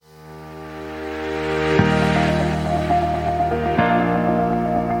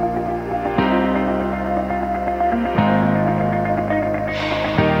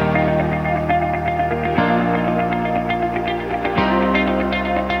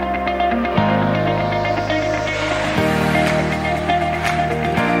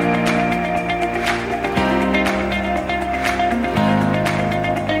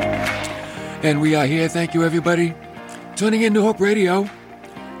And we are here. Thank you, everybody, tuning in to Hope Radio,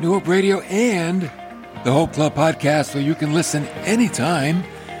 New Hope Radio, and the Hope Club podcast, where you can listen anytime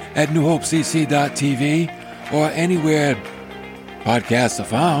at newhopecc.tv or anywhere podcasts are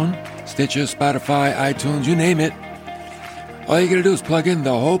found, Stitcher, Spotify, iTunes, you name it. All you got to do is plug in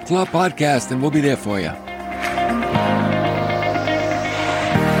the Hope Club podcast, and we'll be there for you.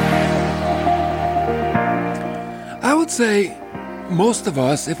 I would say most of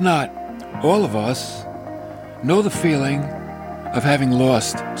us, if not all of us, know the feeling of having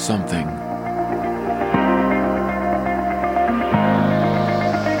lost something.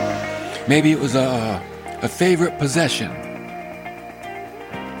 Maybe it was a favorite possession.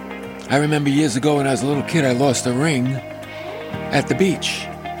 I remember years ago when I was a little kid, I lost a ring at the beach.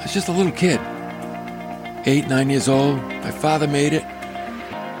 I was just a little kid, 8, 9 years old. My father made it,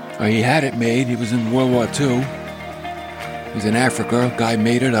 or he had it made. He was in World War II. He was in Africa. A guy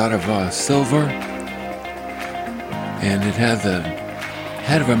made it out of silver, and it had the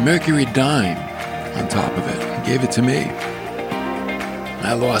head of a mercury dime on top of it. He gave it to me.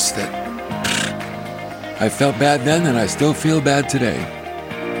 I lost it. I felt bad then, and I still feel bad today.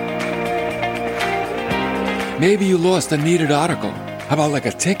 Maybe you lost a needed article. How about like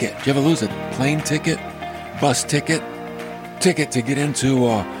a ticket? Did you ever lose a plane ticket, bus ticket, ticket to get into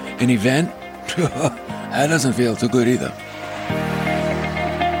an event? That doesn't feel too good either.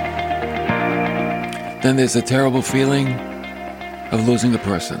 Then there's a terrible feeling of losing a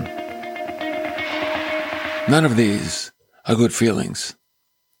person. None of these are good feelings.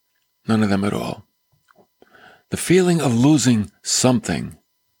 None of them at all. The feeling of losing something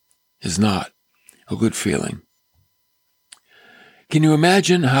is not a good feeling. Can you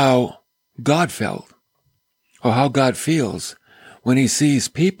imagine how God felt, or how God feels when he sees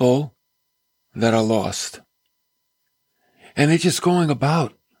people that are lost? And they're just going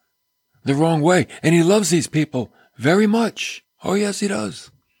about the wrong way. And he loves these people very much. Oh, yes, he does.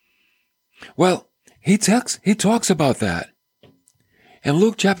 Well, he talks about that. In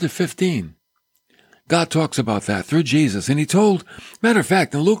Luke chapter 15, God talks about that through Jesus. And he told, matter of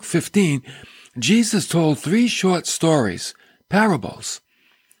fact, in Luke 15, Jesus told 3 short stories, parables,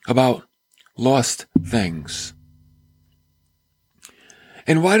 about lost things.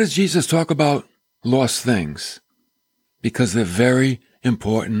 And why does Jesus talk about lost things? Because they're very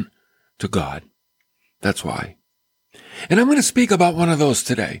important to God. That's why. And I'm going to speak about one of those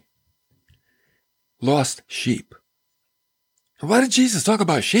today. Lost sheep. Why did Jesus talk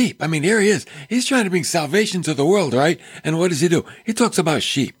about sheep? I mean, here he is. He's trying to bring salvation to the world, right? And what does he do? He talks about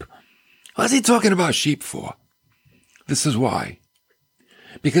sheep. What's he talking about sheep for? This is why.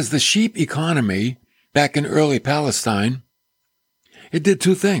 Because the sheep economy back in early Palestine, it did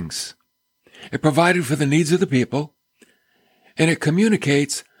 2 things. It provided for the needs of the people, and it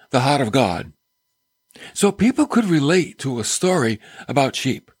communicates the heart of God. So people could relate to a story about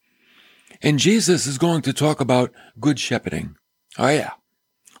sheep. And Jesus is going to talk about good shepherding. Oh yeah.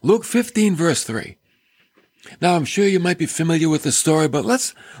 Luke 15 verse 3. Now I'm sure you might be familiar with the story, but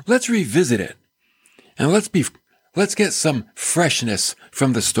let's revisit it. And let's get some freshness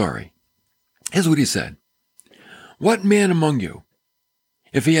from the story. Here's what he said. What man among you,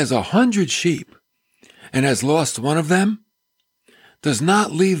 if he has 100 sheep and has lost one of them, does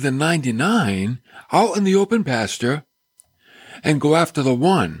not leave the 99 out in the open pasture and go after the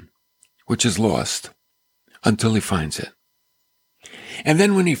one which is lost until he finds it? And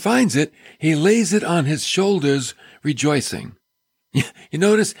then when he finds it, he lays it on his shoulders, rejoicing. You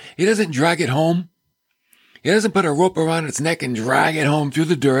notice he doesn't drag it home. He doesn't put a rope around its neck and drag it home through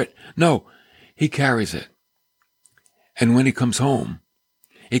the dirt. No, he carries it. And when he comes home,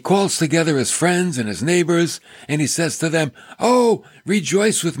 he calls together his friends and his neighbors, and he says to them, "Oh,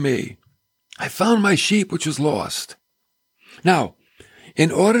 rejoice with me. I found my sheep which was lost." Now, in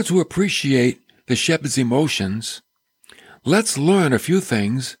order to appreciate the shepherd's emotions, let's learn a few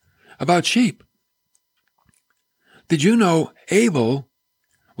things about sheep. Did you know Abel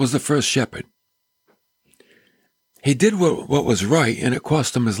was the first shepherd? He did what was right, and it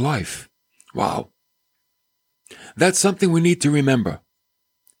cost him his life. Wow. That's something we need to remember.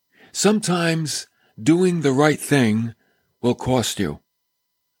 Sometimes doing the right thing will cost you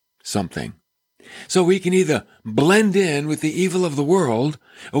something. So we can either blend in with the evil of the world,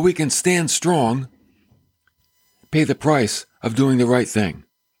 or we can stand strong, pay the price of doing the right thing.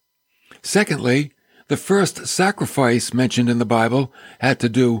 Secondly, the first sacrifice mentioned in the Bible had to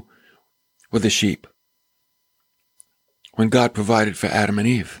do with the sheep, when God provided for Adam and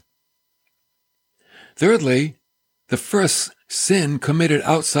Eve. Thirdly, the first sin committed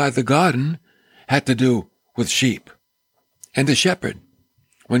outside the garden had to do with sheep and a shepherd,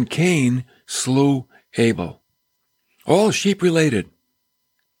 when Cain slew Abel. All sheep related.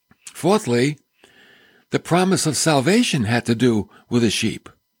 Fourthly, the promise of salvation had to do with the sheep.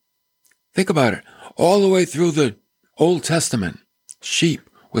 Think about it. All the way through the Old Testament, sheep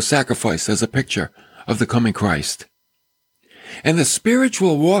were sacrificed as a picture of the coming Christ. And the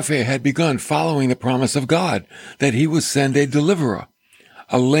spiritual warfare had begun following the promise of God that he would send a deliverer,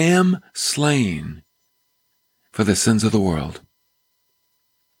 a lamb slain for the sins of the world.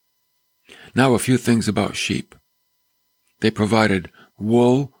 Now a few things about sheep. They provided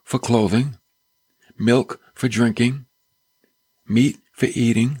wool for clothing, milk for drinking, meat for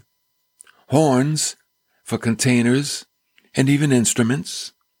eating, horns for containers and even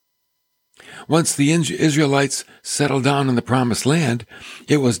instruments. Once the Israelites settled down in the promised land,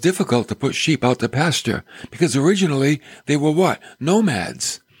 it was difficult to put sheep out to pasture because originally they were what?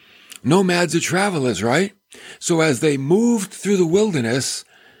 Nomads. Nomads are travelers, right? So as they moved through the wilderness,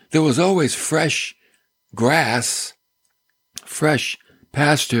 there was always fresh grass, fresh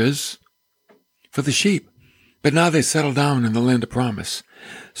pastures for the sheep. But now they settled down in the land of promise.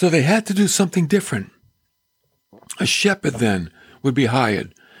 So they had to do something different. A shepherd then would be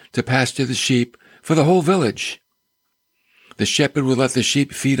hired to pasture the sheep for the whole village. The shepherd would let the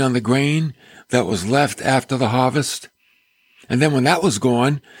sheep feed on the grain that was left after the harvest. And then when that was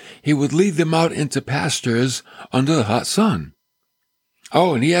gone, he would lead them out into pastures under the hot sun.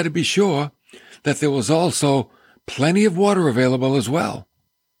 Oh, and he had to be sure that there was also plenty of water available as well.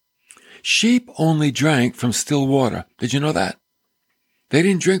 Sheep only drank from still water. Did you know that? They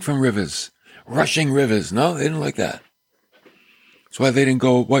didn't drink from rivers, rushing rivers. No, they didn't like that. That's why they didn't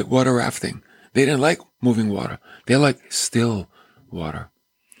go whitewater rafting. They didn't like moving water. They liked still water.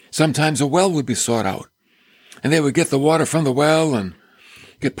 Sometimes a well would be sought out, and they would get the water from the well and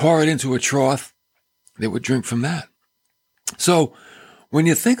pour it into a trough. They would drink from that. So when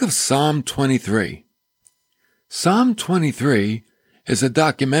you think of Psalm 23, Psalm 23 is a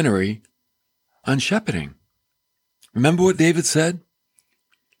documentary on shepherding. Remember what David said?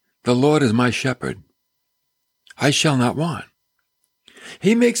 The Lord is my shepherd. I shall not want.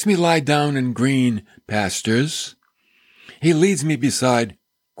 He makes me lie down in green pastures. He leads me beside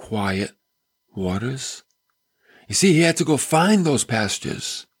quiet waters. You see, he had to go find those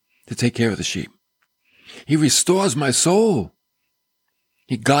pastures to take care of the sheep. He restores my soul.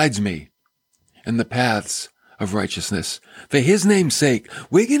 He guides me in the paths of righteousness. For his name's sake,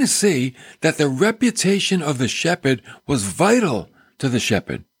 we're going to see that the reputation of the shepherd was vital to the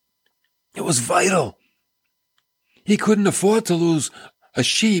shepherd. It was vital. He couldn't afford to lose a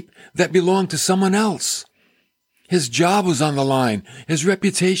sheep that belonged to someone else. His job was on the line. His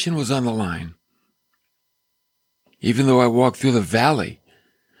reputation was on the line. Even though I walk through the valley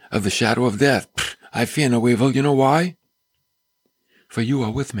of the shadow of death, I fear no evil. You know why? For you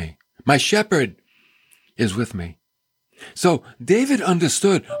are with me. My shepherd is with me. So David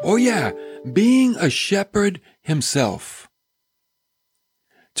understood, oh yeah, being a shepherd himself.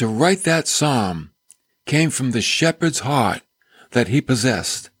 To write that psalm came from the shepherd's heart that he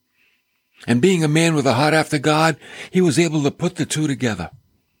possessed. And being a man with a heart after God, he was able to put the two together.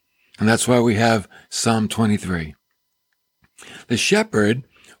 And that's why we have Psalm 23. The shepherd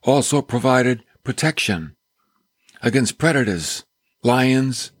also provided protection against predators,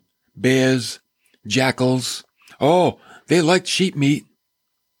 lions, bears, jackals. Oh, they liked sheep meat.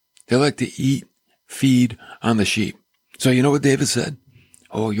 They liked to eat, feed on the sheep. So you know what David said?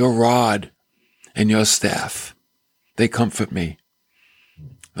 Oh, your rod and your staff, they comfort me.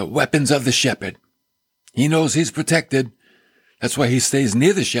 The weapons of the shepherd. He knows he's protected. That's why he stays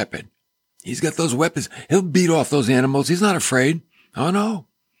near the shepherd. He's got those weapons. He'll beat off those animals. He's not afraid. Oh, no.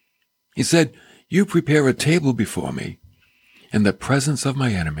 He said, you prepare a table before me in the presence of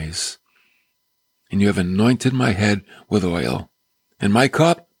my enemies, and you have anointed my head with oil, and my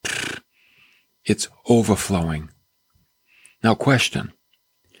cup, it's overflowing. Now, question.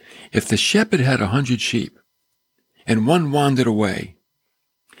 If the shepherd had 100 sheep and one wandered away,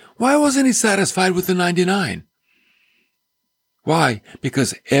 why wasn't he satisfied with the 99? Why?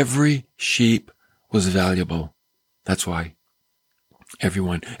 Because every sheep was valuable. That's why.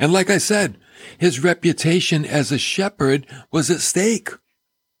 Everyone. And like I said, his reputation as a shepherd was at stake.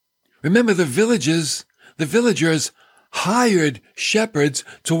 Remember, the villagers hired shepherds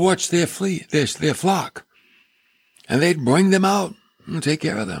to watch their flock. And they'd bring them out and take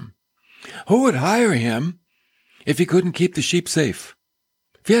care of them. Who would hire him if he couldn't keep the sheep safe?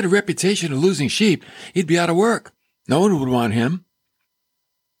 If he had a reputation of losing sheep, he'd be out of work. No one would want him.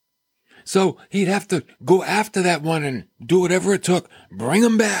 So he'd have to go after that one and do whatever it took. Bring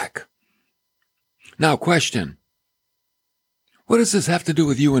him back. Now, question. What does this have to do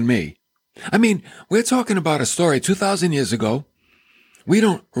with you and me? I mean, we're talking about a story 2,000 years ago. We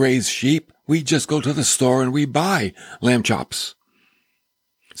don't raise sheep. We just go to the store and we buy lamb chops.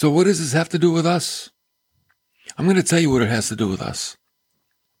 So what does this have to do with us? I'm going to tell you what it has to do with us.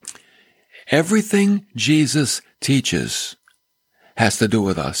 Everything Jesus teaches has to do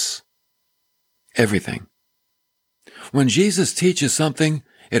with us. Everything. When Jesus teaches something,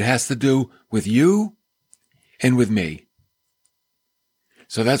 it has to do with you and with me.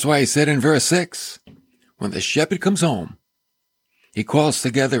 So that's why he said in verse 6, when the shepherd comes home, he calls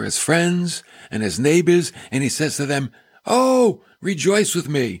together his friends and his neighbors, and he says to them, "Oh, rejoice with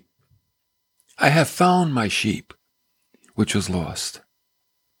me. I have found my sheep, which was lost."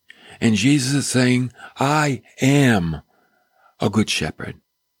 And Jesus is saying, I am a good shepherd.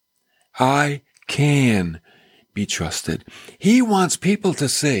 I can be trusted. He wants people to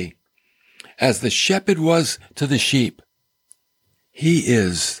see, as the shepherd was to the sheep, he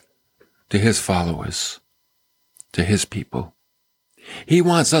is to his followers, to his people. He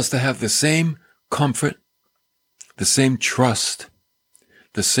wants us to have the same comfort, the same trust,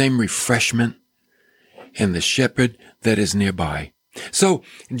 the same refreshment in the shepherd that is nearby. So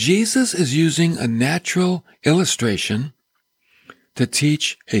Jesus is using a natural illustration to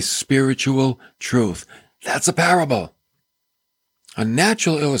teach a spiritual truth. That's a parable. A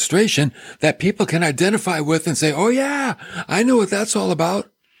natural illustration that people can identify with and say, oh yeah, I know what that's all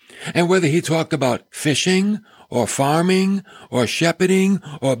about. And whether he talked about fishing or farming or shepherding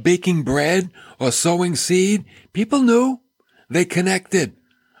or baking bread or sowing seed, people knew. They connected.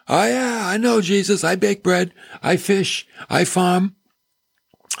 Oh yeah, I know Jesus. I bake bread. I fish. I farm.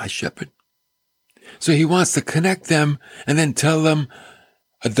 I shepherd. So he wants to connect them and then tell them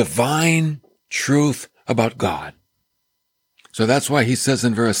a divine truth about God. So that's why he says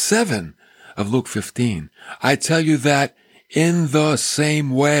in verse 7 of Luke 15, I tell you that in the same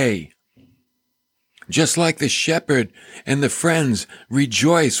way, just like the shepherd and the friends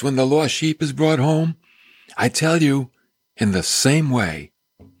rejoice when the lost sheep is brought home, I tell you, in the same way,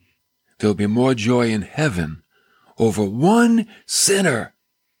 there'll be more joy in heaven over one sinner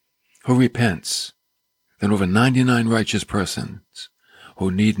who repents than over 99 righteous persons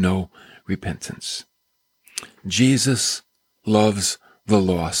who need no repentance. Jesus loves the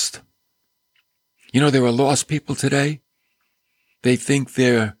lost. You know, there are lost people today. They think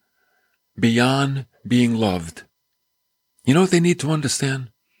they're beyond being loved. You know what they need to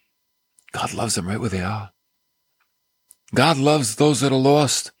understand? God loves them right where they are. God loves those that are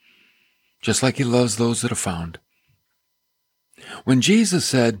lost, just like he loves those that are found. When Jesus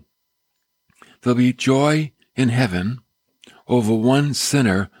said, there'll be joy in heaven over one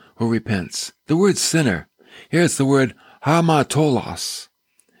sinner who repents. The word sinner, here it's the word hamartolos,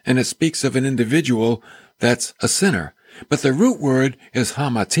 and it speaks of an individual that's a sinner. But the root word is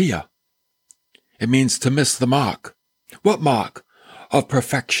hamatia. It means to miss the mark. What mark? Of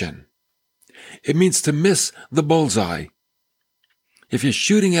perfection. It means to miss the bullseye. If you're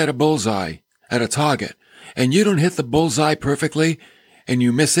shooting at a bullseye, at a target, and you don't hit the bullseye perfectly, and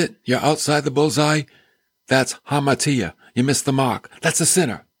you miss it, you're outside the bullseye, that's hamatia. You miss the mark. That's a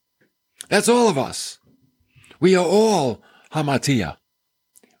sinner. That's all of us. We are all hamatia,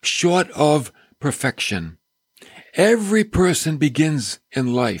 short of perfection. Every person begins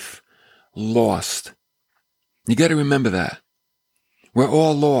in life lost. You got to remember that. We're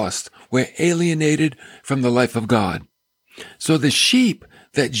all lost. We're alienated from the life of God. So the sheep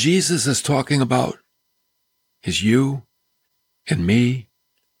that Jesus is talking about is you and me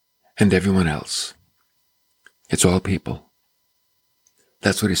and everyone else. It's all people.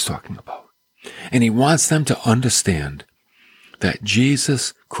 That's what he's talking about. And he wants them to understand that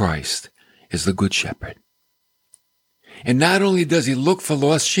Jesus Christ is the good shepherd. And not only does he look for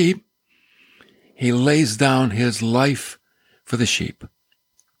lost sheep, he lays down his life for the sheep.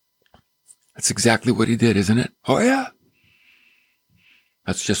 That's exactly what he did, isn't it? Oh yeah.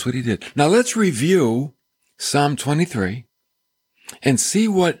 That's just what he did. Now let's review Psalm 23 and see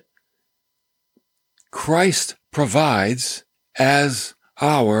what Christ provides as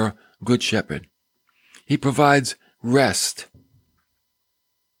our good shepherd. He provides rest.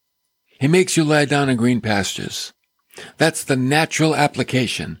 He makes you lie down in green pastures. That's the natural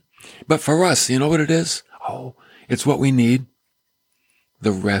application. But for us, you know what it is? Oh, it's what we need.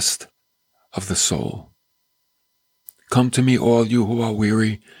 The rest of the soul. Come to me, all you who are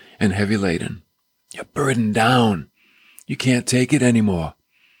weary and heavy laden. You're burdened down. You can't take it anymore.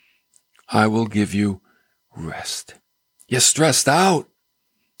 I will give you rest. You're stressed out.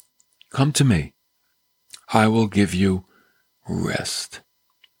 Come to me. I will give you rest.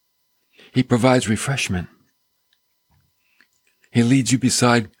 He provides refreshment. He leads you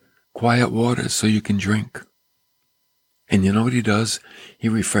beside quiet waters so you can drink. And you know what he does? He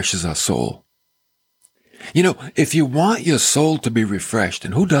refreshes our soul. You know, if you want your soul to be refreshed,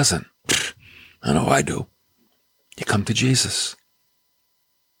 and who doesn't? I know I do. You come to Jesus.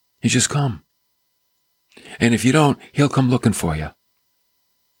 You just come. And if you don't, he'll come looking for you.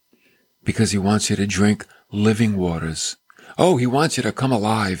 Because he wants you to drink living waters. Oh, he wants you to come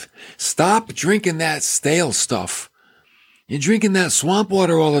alive. Stop drinking that stale stuff. You're drinking that swamp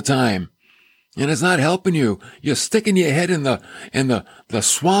water all the time. And it's not helping you. You're sticking your head in the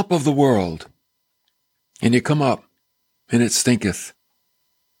swamp of the world. And you come up, and it stinketh.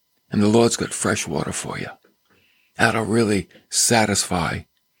 And the Lord's got fresh water for you. That'll really satisfy.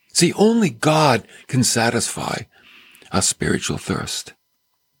 See, only God can satisfy our spiritual thirst.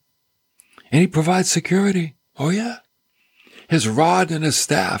 And he provides security. Oh, yeah. His rod and his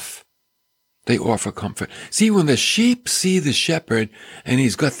staff, they offer comfort. See, when the sheep see the shepherd, and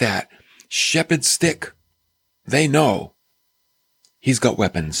he's got that shepherd stick, they know he's got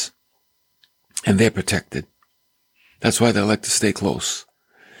weapons. And they're protected. That's why they like to stay close.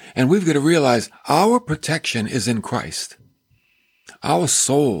 And we've got to realize our protection is in Christ. Our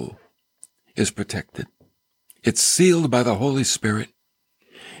soul is protected. It's sealed by the Holy Spirit.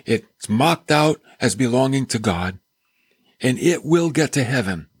 It's marked out as belonging to God. And it will get to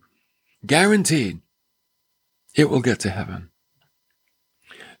heaven. Guaranteed. It will get to heaven.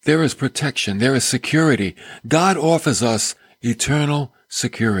 There is protection. There is security. God offers us eternal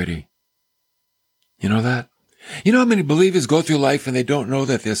security. You know that? You know how many believers go through life and they don't know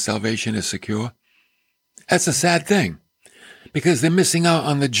that their salvation is secure? That's a sad thing, because they're missing out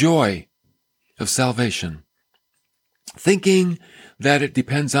on the joy of salvation, thinking that it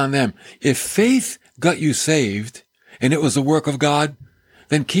depends on them. If faith got you saved and it was a work of God,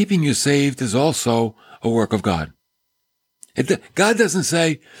 then keeping you saved is also a work of God. God doesn't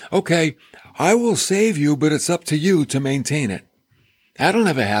say, okay, I will save you, but it's up to you to maintain it. That'll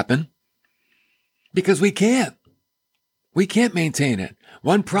never happen. Because we can't. We can't maintain it.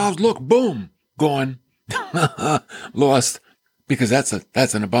 One proud look, boom, gone. Lost. Because that's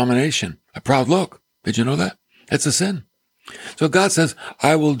an abomination. A proud look. Did you know that? That's a sin. So God says,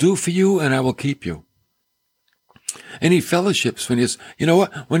 I will do for you and I will keep you. And he fellowships when you know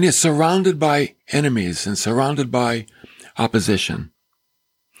what? When you're surrounded by enemies and surrounded by opposition.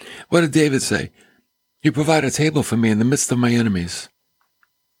 What did David say? You provide a table for me in the midst of my enemies.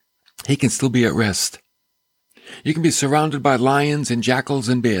 He can still be at rest. You can be surrounded by lions and jackals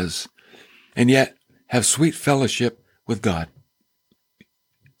and bears, and yet have sweet fellowship with God.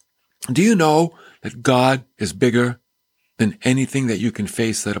 Do you know that God is bigger than anything that you can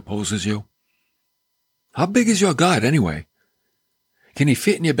face that opposes you? How big is your God anyway? Can he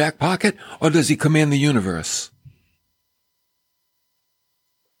fit in your back pocket, or does he command the universe?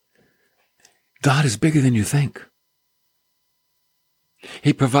 God is bigger than you think.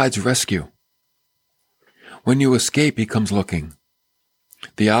 He provides rescue. When you escape, he comes looking.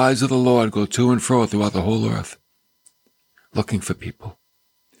 The eyes of the Lord go to and fro throughout the whole earth, looking for people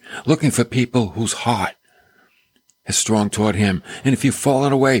whose heart is strong toward him. And if you've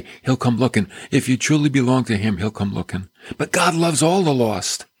fallen away, he'll come looking. If you truly belong to him, he'll come looking. But God loves all the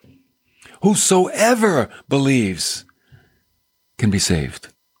lost. Whosoever believes can be saved.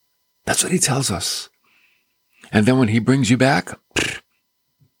 That's what he tells us. And then when he brings you back,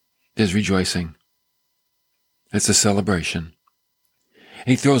 there's rejoicing. It's a celebration.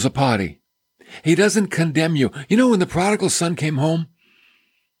 He throws a party. He doesn't condemn you. You know, when the prodigal son came home,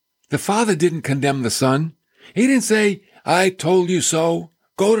 the father didn't condemn the son. He didn't say, I told you so.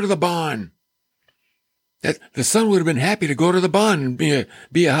 Go to the barn. That the son would have been happy to go to the barn and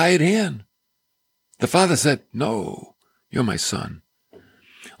be a hired hand. The father said, no, you're my son.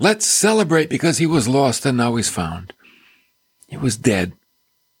 Let's celebrate because he was lost and now he's found. He was dead.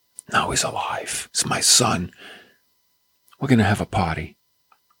 Now he's alive. It's my son. We're going to have a party.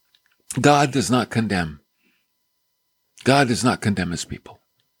 God does not condemn. God does not condemn his people.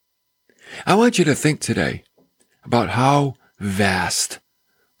 I want you to think today about how vast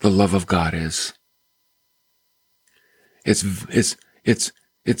the love of God is. It's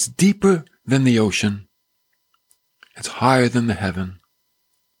deeper than the ocean. It's higher than the heaven.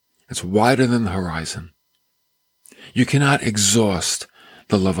 It's wider than the horizon. You cannot exhaust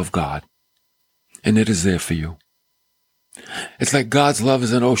the love of God, and it is there for you. It's like God's love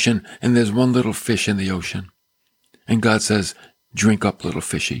is an ocean, and there's one little fish in the ocean. And God says, drink up, little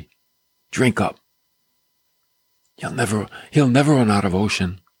fishy. Drink up. He'll never run out of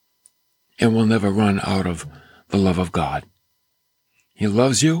ocean, and will never run out of the love of God. He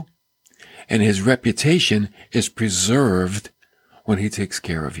loves you, and his reputation is preserved when he takes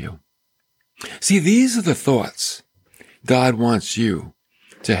care of you. See, these are the thoughts God wants you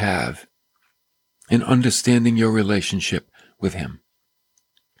to have in understanding your relationship with him.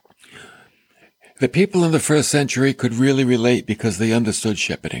 The people in the first century could really relate because they understood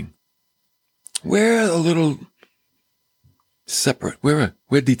shepherding. We're a little separate. We're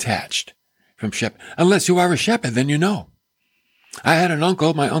detached from shepherd. Unless you are a shepherd, then you know. I had an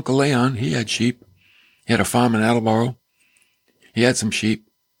uncle, my Uncle Leon. He had sheep. He had a farm in Attleboro. He had some sheep.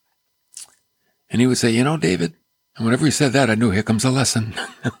 And he would say, David, and whenever he said that, I knew here comes a lesson.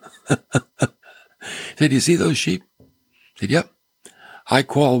 He said, you see those sheep? I said, yep. I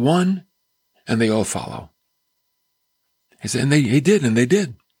call one and they all follow. He said, and they did.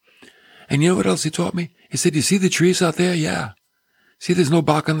 And you know what else he taught me? He said, you see the trees out there? Yeah. See, there's no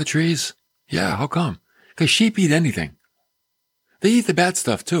bark on the trees? Yeah, how come? Because sheep eat anything. They eat the bad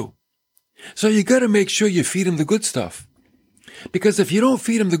stuff too. So you got to make sure you feed them the good stuff. Because if you don't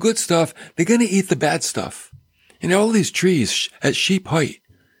feed them the good stuff, they're going to eat the bad stuff. All these trees at sheep height,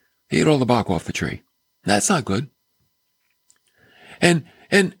 they eat all the bark off the tree. That's not good. And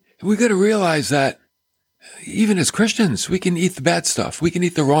we got to realize that even as Christians, we can eat the bad stuff. We can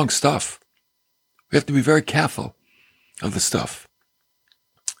eat the wrong stuff. We have to be very careful of the stuff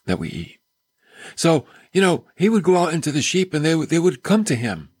that we eat. So, he would go out into the sheep and they would come to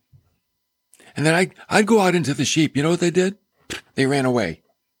him. And then I'd go out into the sheep. You know what they did? They ran away.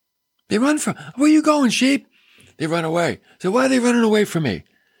 They run from, where you going, sheep? They run away. So why are they running away from me?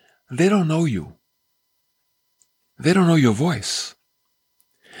 They don't know you. They don't know your voice.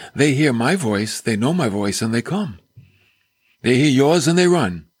 They hear my voice, they know my voice, and they come. They hear yours and they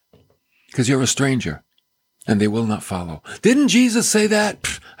run because you're a stranger and they will not follow. Didn't Jesus say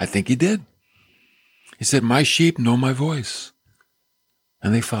that? I think he did. He said, my sheep know my voice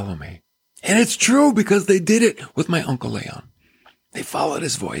and they follow me. And it's true because they did it with my Uncle Leon. They followed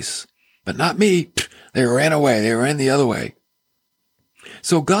his voice, but not me. They ran away. They ran the other way.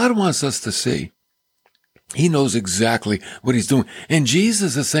 So God wants us to see. He knows exactly what he's doing. And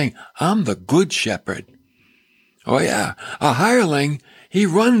Jesus is saying, I'm the good shepherd. Oh yeah. A hireling, he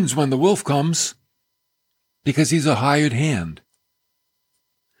runs when the wolf comes because he's a hired hand.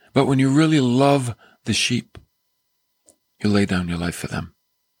 But when you really love the sheep, you lay down your life for them.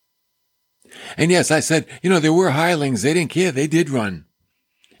 And yes, I said, there were hirelings. They didn't care. They did run.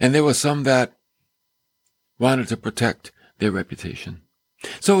 And there were some that wanted to protect their reputation.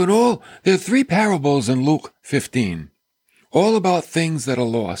 So in all, there are 3 parables in Luke 15, all about things that are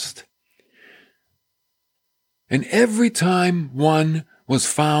lost. And every time one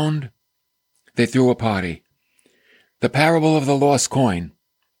was found, they threw a party. The parable of the lost coin.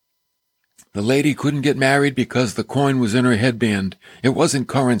 The lady couldn't get married because the coin was in her headband. It wasn't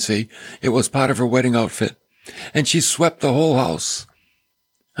currency. It was part of her wedding outfit. And she swept the whole house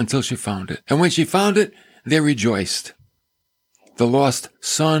until she found it. And when she found it, they rejoiced. The lost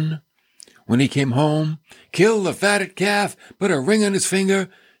son, when he came home, killed the fatted calf, put a ring on his finger,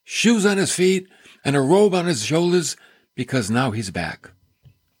 shoes on his feet, and a robe on his shoulders, because now he's back.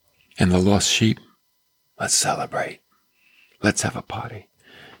 And the lost sheep, let's celebrate. Let's have a party.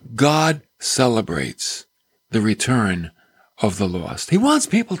 God celebrates the return of the lost. He wants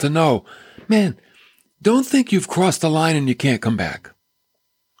people to know, man, don't think you've crossed the line and you can't come back.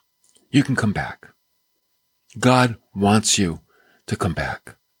 You can come back. God wants you to come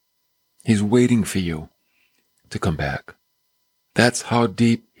back. He's waiting for you to come back. That's how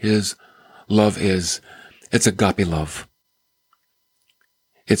deep his love is. It's agape love.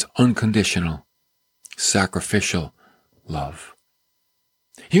 It's unconditional, sacrificial love.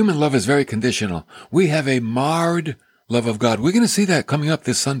 Human love is very conditional. We have a marred love of God. We're going to see that coming up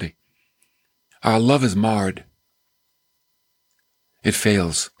this Sunday. Our love is marred. It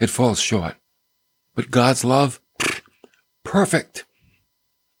fails. It falls short. But God's love, perfect.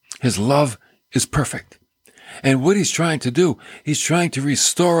 His love is perfect. And what he's trying to do, he's trying to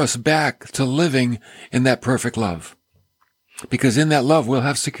restore us back to living in that perfect love. Because in that love, we'll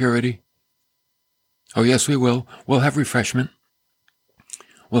have security. Oh, yes, we will. We'll have refreshment.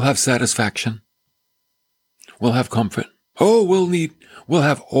 We'll have satisfaction. We'll have comfort. Oh, we'll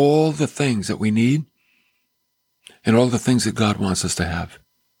have all the things that we need and all the things that God wants us to have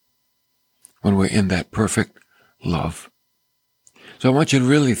when we're in that perfect love. So I want you to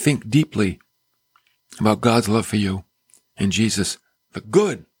really think deeply about God's love for you and Jesus, the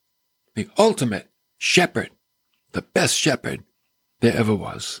good, the ultimate shepherd, the best shepherd there ever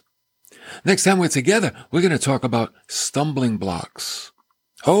was. Next time we're together, we're going to talk about stumbling blocks.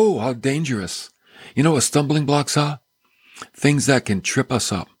 Oh, how dangerous. You know what stumbling blocks are? Things that can trip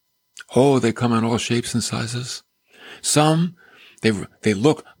us up. Oh, they come in all shapes and sizes. Some, they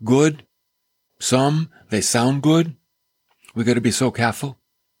look good Some, they sound good. We got to be so careful.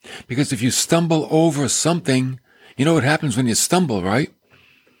 Because if you stumble over something, you know what happens when you stumble, right?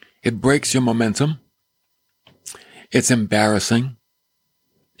 It breaks your momentum. It's embarrassing.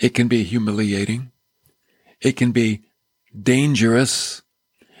 It can be humiliating. It can be dangerous.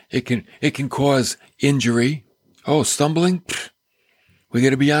 It can cause injury. Oh, stumbling? We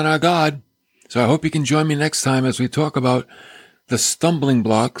got to be on our guard. So I hope you can join me next time as we talk about the stumbling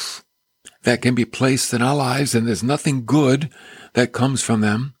blocks that can be placed in our lives, and there's nothing good that comes from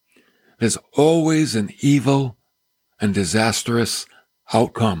them. There's always an evil and disastrous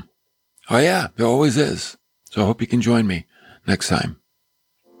outcome. Oh yeah, there always is. So I hope you can join me next time.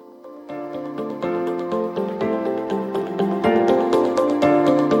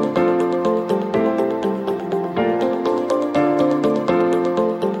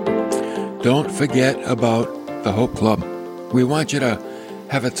 Don't forget about the Hope Club. We want you to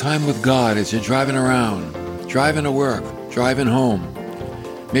have a time with God as you're driving around, driving to work, driving home,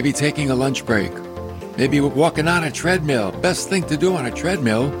 maybe taking a lunch break, maybe walking on a treadmill. Best thing to do on a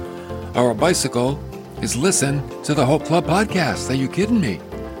treadmill or a bicycle is listen to the Hope Club podcast. Are you kidding me?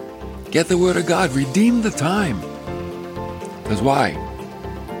 Get the Word of God. Redeem the time. Because why?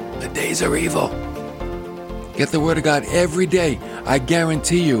 The days are evil. Get the Word of God every day. I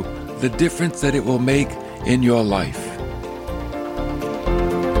guarantee you the difference that it will make in your life.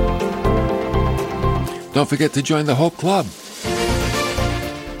 Don't forget to join the Hope Club.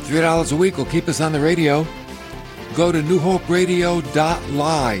 $3 a week will keep us on the radio. Go to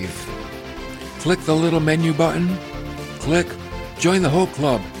newhoperadio.live. Click the little menu button. Click Join the Hope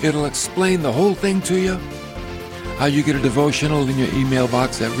Club. It'll explain the whole thing to you. How you get a devotional in your email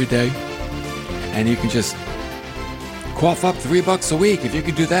box every day. And you can just cough up $3 a week. If you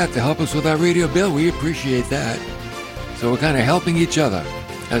could do that to help us with our radio bill, we appreciate that. So we're kind of helping each other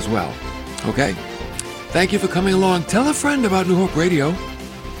as well. Okay? Thank you for coming along. Tell a friend about New Hope Radio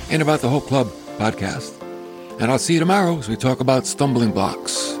and about the Hope Club podcast. And I'll see you tomorrow as we talk about stumbling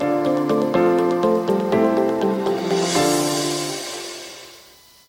blocks.